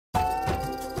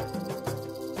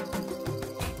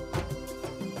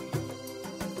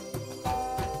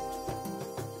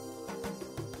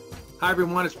Hi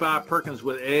everyone, it's Bob Perkins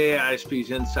with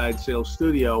AAISP's Inside Sales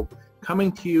Studio,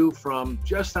 coming to you from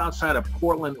just outside of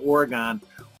Portland, Oregon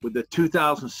with the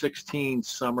 2016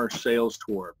 Summer Sales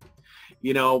Tour.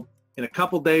 You know, in a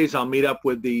couple days I'll meet up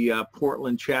with the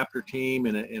Portland chapter team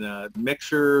in a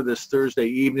mixer this Thursday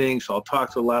evening, so I'll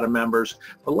talk to a lot of members.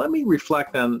 But let me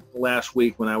reflect on last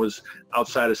week when I was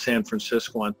outside of San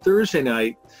Francisco. On Thursday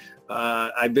night,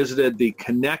 I visited the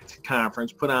Connect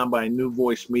conference put on by New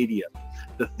Voice Media.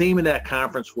 The theme of that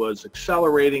conference was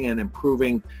accelerating and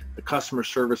improving the customer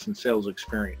service and sales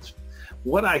experience.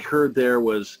 What I heard there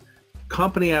was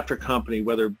company after company,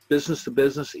 whether business to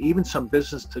business, even some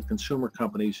business to consumer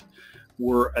companies,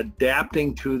 were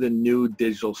adapting to the new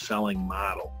digital selling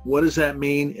model. What does that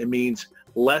mean? It means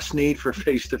less need for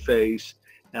face-to-face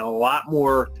and a lot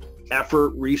more effort,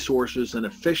 resources, and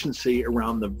efficiency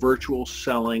around the virtual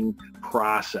selling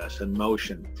process and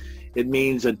motion. It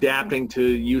means adapting to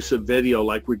use of video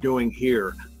like we're doing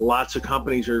here. Lots of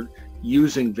companies are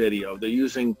using video. They're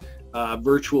using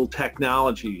virtual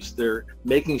technologies. They're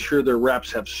making sure their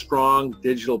reps have strong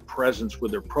digital presence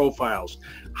with their profiles,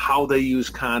 how they use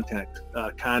content,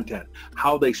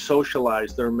 how they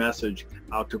socialize their message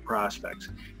out to prospects.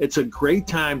 It's a great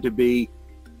time to be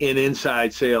in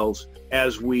inside sales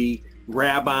as we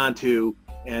grab onto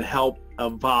and help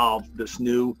evolve this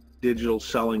new digital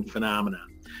selling phenomenon.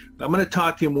 I'm going to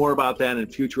talk to you more about that in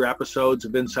future episodes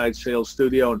of Inside Sales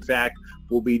Studio. In fact,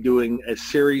 we'll be doing a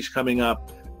series coming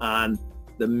up on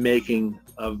the making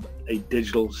of a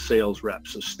digital sales rep.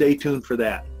 So stay tuned for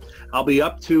that. I'll be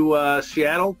up to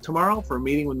Seattle tomorrow for a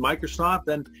meeting with Microsoft,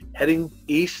 then heading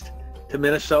east to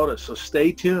Minnesota. So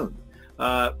stay tuned.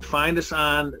 Find us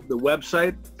on the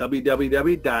website,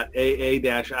 www.aa-isp.org,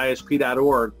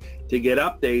 to get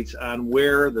updates on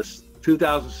where the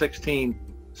 2016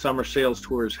 Summer Sales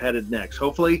Tour is headed next.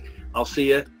 Hopefully, I'll see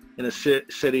you in a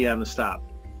city on the stop.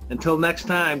 Until next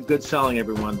time, good selling,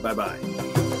 everyone. Bye-bye.